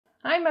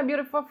Hi my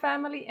beautiful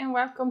family and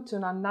welcome to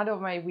another of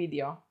my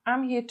video.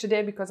 I'm here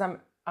today because I'm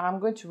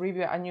going to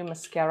review a new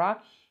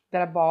mascara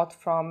that I bought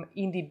from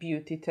Indy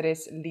Beauty,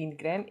 Therese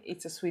Lindgren.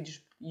 It's a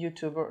Swedish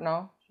YouTuber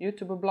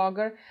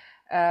blogger.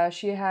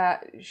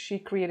 She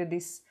created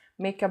this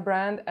makeup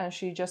brand and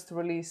she just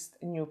released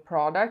new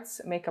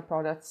makeup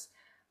products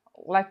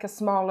like a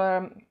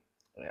smaller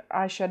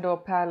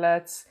eyeshadow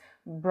palettes,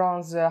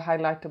 bronzer,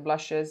 highlighter,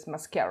 blushes,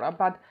 mascara.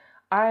 But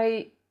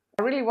I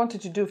really wanted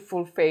to do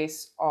full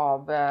face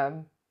of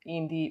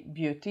Indy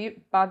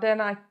Beauty, but then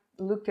I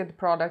looked at the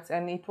products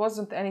and it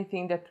wasn't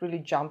anything that really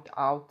jumped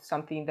out,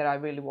 something that I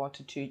really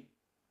wanted to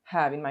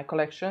have in my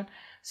collection.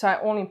 So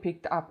I only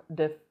picked up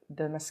the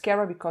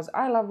mascara because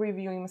I love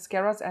reviewing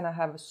mascaras and I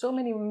have so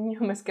many new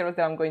mascaras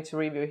that I'm going to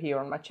review here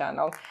on my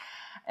channel.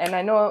 And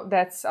I know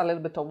that's a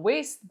little bit of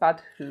waste,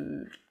 but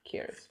who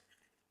cares?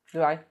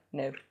 Do I?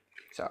 No.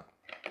 So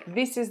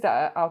this is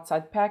the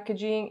outside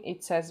packaging.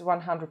 It says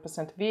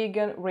 100%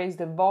 vegan, raise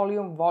the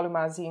volume,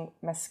 volumizing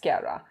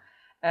mascara.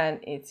 And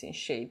it's in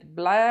shade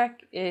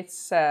black. It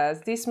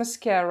says this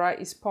mascara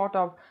is part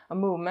of a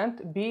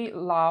movement. Be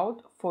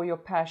loud for your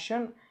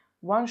passion,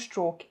 one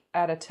stroke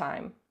at a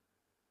time.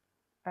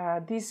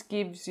 This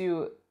gives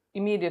you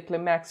immediately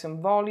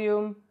maximum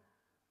volume.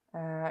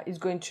 It's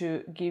going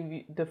to give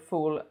you the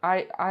full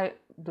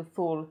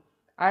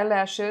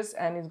eyelashes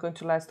and it's going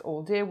to last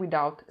all day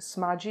without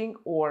smudging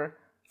or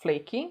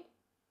flaking.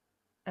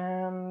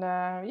 And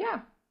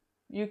yeah,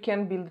 you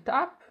can build it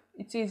up.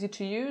 It's easy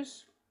to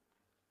use,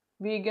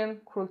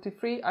 vegan,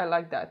 cruelty-free. I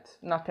like that.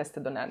 Not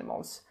tested on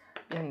animals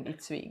and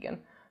it's vegan.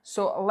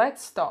 So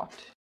let's start.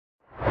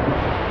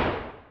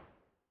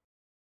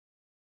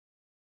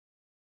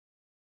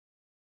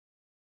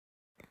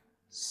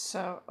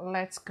 So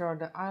let's curl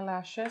the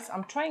eyelashes.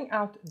 I'm trying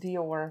out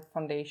Dior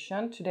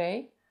foundation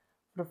today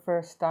for the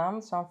first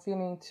time, so I'm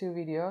filming 2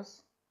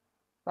 videos.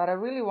 But I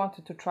really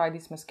wanted to try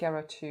this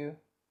mascara too.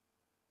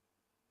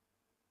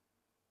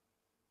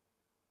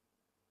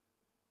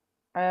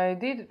 I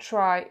did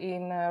try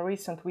in a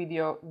recent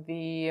video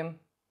the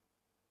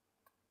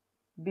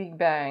Big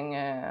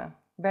Bang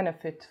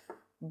Benefit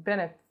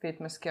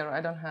mascara.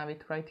 I don't have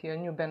it right here,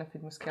 new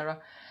Benefit mascara.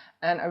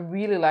 And I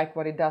really like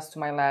what it does to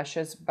my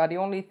lashes. But the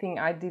only thing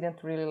I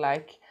didn't really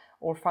like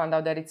or found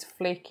out that it's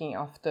flaking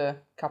after a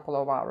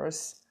couple of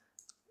hours.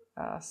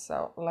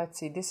 So let's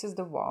see, this is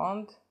the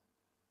wand.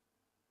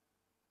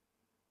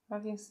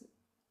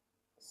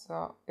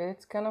 So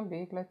it's kind of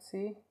big, let's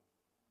see.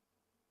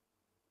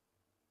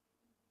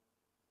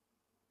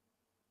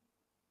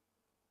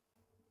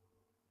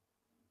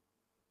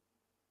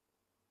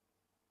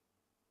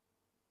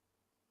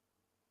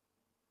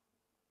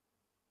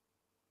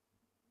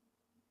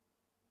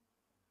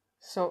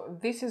 So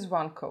this is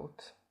one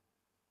coat.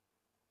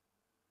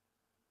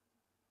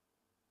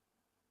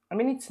 I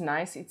mean, it's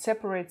nice. It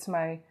separates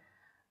my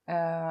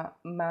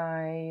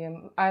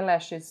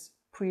eyelashes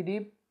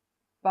pretty,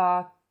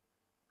 but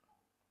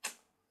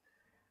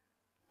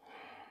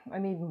I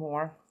need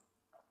more.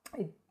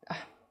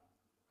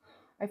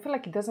 I feel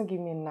like it doesn't give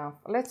me enough.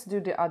 Let's do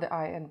the other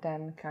eye and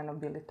then kind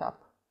of build it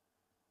up.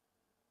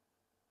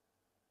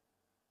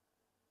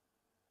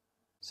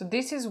 So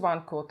this is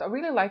one coat. I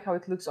really like how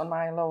it looks on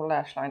my lower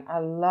lash line. I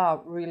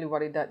love really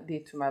what it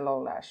did to my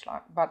lower lash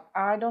line, but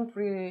I don't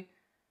really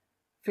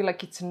feel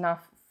like it's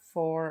enough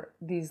for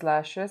these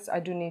lashes. I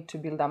do need to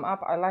build them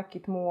up. I like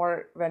it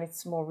more when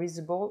it's more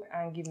visible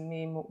and give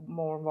me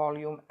more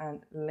volume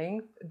and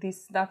length.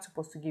 This not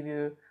supposed to give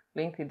you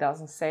length, it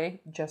doesn't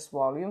say, just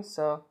volume,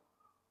 so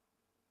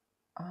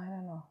I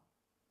don't know.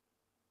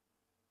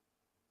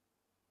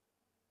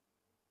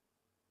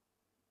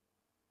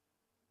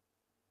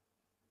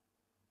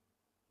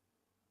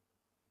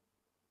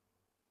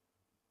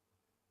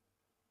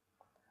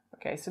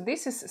 Okay, so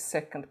this is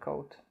second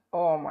coat.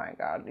 Oh my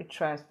god, it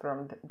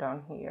transformed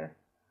down here.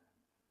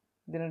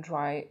 Didn't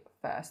dry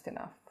fast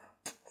enough.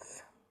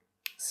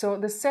 So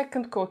the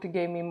second coat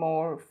gave me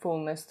more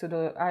fullness to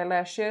the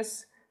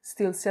eyelashes,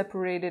 still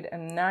separated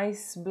and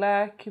nice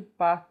black,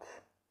 but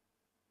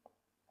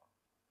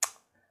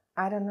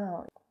I don't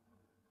know.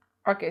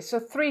 Okay, so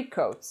 3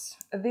 coats.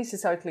 This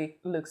is how it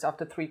looks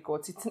after 3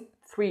 coats. It's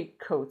 3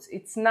 coats.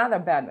 It's not a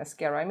bad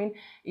mascara. I mean,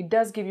 it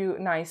does give you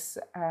nice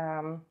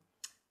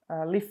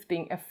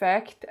lifting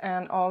effect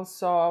and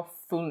also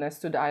fullness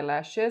to the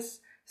eyelashes.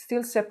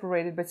 Still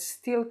separated, but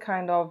still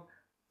kind of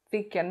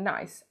thick and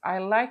nice. I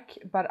like,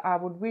 but I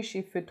would wish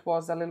if it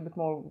was a little bit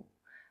more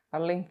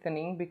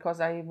lengthening because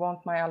I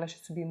want my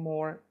eyelashes to be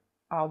more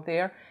out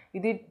there.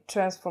 It did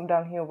transform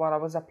down here while I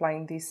was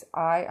applying this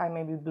eye. I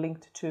maybe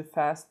blinked too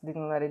fast,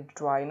 didn't let it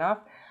dry enough.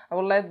 I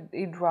will let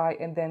it dry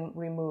and then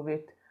remove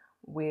it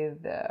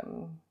with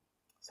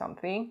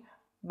something.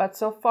 But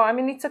so far, I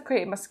mean, it's a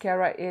great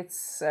mascara.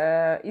 It's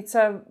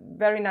a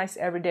very nice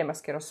everyday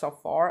mascara so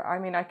far. I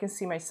mean, I can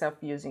see myself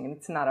using it.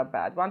 It's not a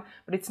bad one,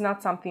 but it's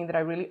not something that I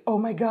really, oh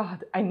my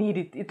god, I need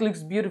it. It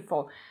looks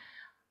beautiful.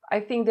 I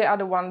think the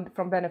other one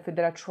from Benefit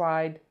that I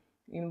tried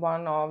in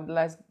one of the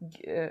last,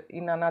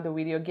 in another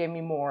video gave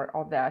me more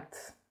of that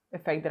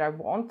effect that I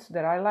want,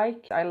 that I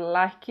like. I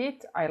like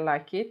it. I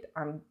like it.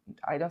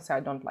 I don't say I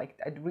don't like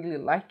it. I really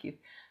like it.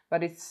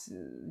 But it's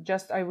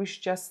just, I wish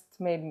just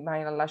made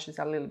my lashes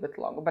a little bit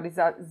longer. But it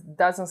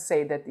doesn't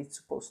say that it's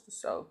supposed to.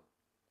 So,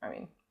 I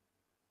mean,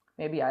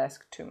 maybe I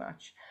ask too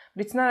much.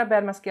 But it's not a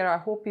bad mascara. I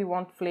hope it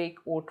won't flake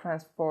or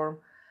transform.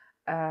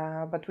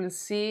 But we'll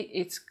see.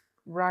 It's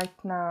right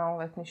now.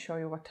 Let me show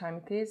you what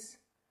time it is.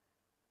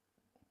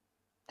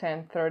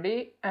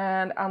 10:30,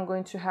 and I'm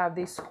going to have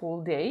this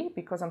whole day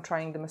because I'm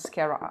trying the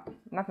mascara,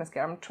 not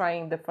mascara, I'm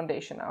trying the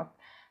foundation out,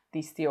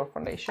 this Dior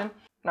foundation.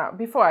 Now,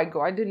 before I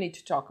go, I do need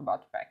to talk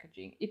about the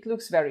packaging. It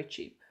looks very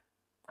cheap.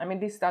 I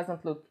mean, this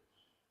doesn't look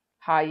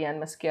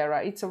high-end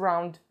mascara. It's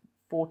around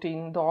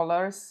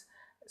 $14,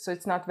 so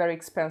it's not very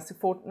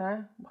expensive.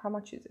 How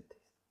much is it?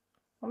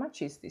 How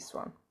much is this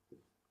one?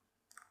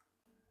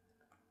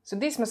 So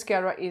this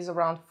mascara is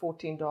around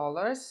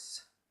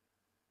 $14.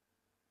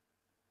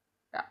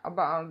 Yeah,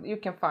 about, you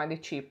can find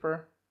it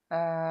cheaper.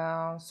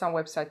 Some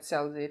websites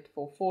sells it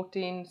for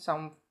 14,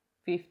 some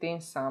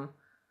 15, some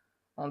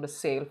on the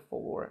sale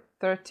for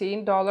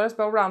 $13,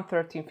 but around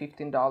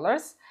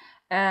 $13-15.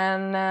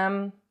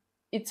 And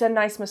it's a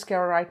nice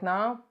mascara right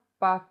now,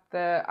 but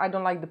I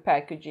don't like the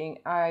packaging.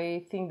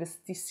 I think this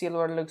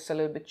silver looks a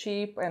little bit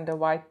cheap, and the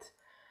white,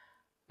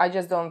 I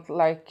just don't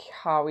like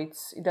how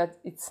it's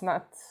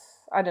not,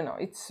 I don't know,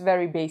 it's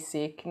very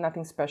basic,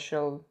 nothing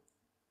special.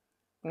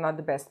 Not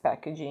the best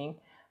packaging.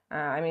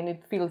 I mean,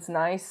 it feels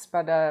nice,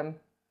 but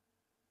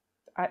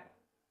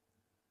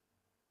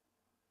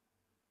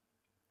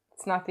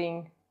it's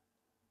nothing.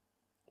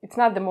 It's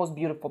not the most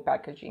beautiful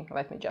packaging.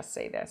 Let me just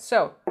say that.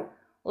 So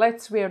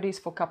let's wear this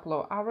for a couple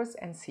of hours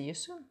and see you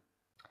soon.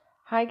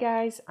 Hi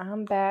guys,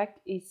 I'm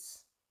back.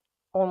 It's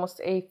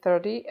almost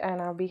 8:30,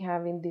 and I'll be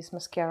having this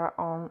mascara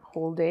on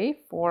whole day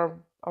for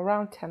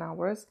around 10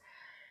 hours,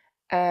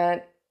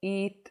 and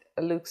it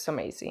looks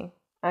amazing.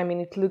 I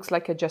mean, it looks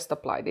like I just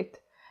applied it.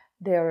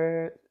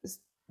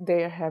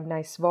 They have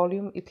nice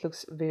volume. It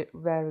looks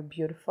very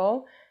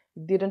beautiful.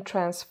 It didn't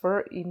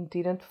transfer. It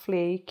didn't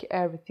flake.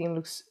 Everything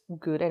looks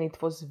good. And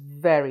it was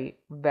very,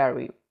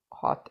 very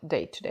hot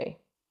day today.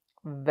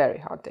 Very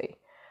hot day.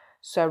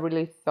 So I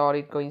really thought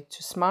it going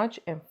to smudge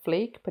and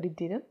flake, but it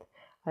didn't.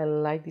 I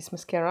like this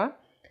mascara.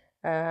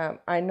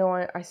 I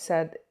know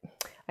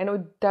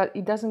that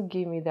it doesn't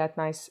give me that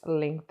nice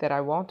length that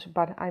I want,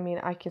 but I mean,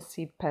 I can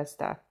see past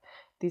that.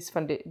 This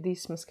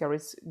mascara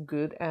is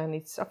good and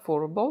it's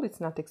affordable. It's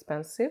not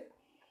expensive,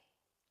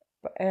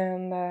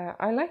 and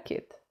I like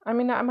it. I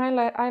mean,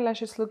 my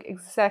eyelashes look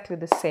exactly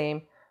the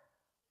same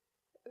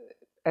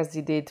as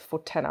they did for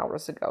 10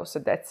 hours ago, so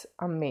that's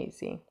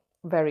amazing.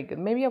 Very good.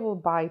 Maybe I will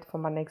buy it for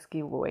my next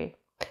giveaway.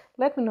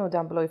 Let me know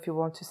down below if you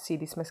want to see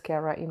this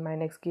mascara in my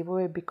next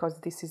giveaway, because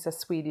this is a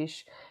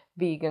Swedish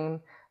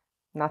vegan,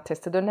 not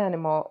tested on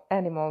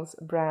animals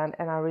brand,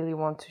 and I really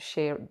want to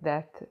share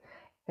that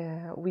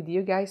with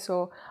you guys.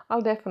 So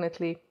I'll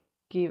definitely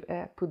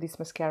put this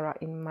mascara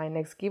in my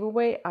next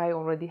giveaway. I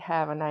already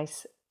have a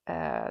nice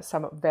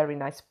some very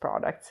nice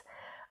products.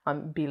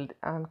 I'm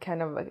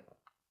kind of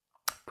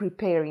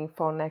preparing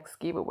for next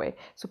giveaway.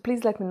 So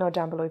please let me know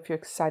down below if you're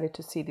excited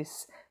to see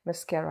this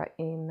mascara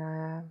in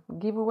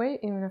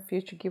a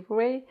future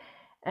giveaway.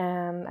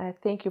 And I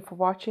thank you for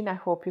watching. I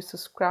hope you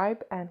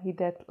subscribe and hit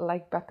that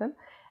like button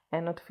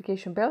and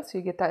notification bell so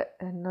you get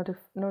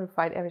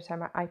notified every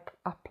time I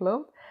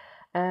upload.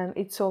 And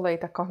it's so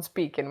late I can't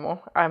speak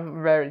anymore.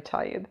 I'm very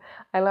tired.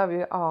 I love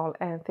you all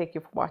and thank you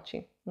for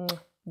watching.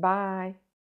 Bye.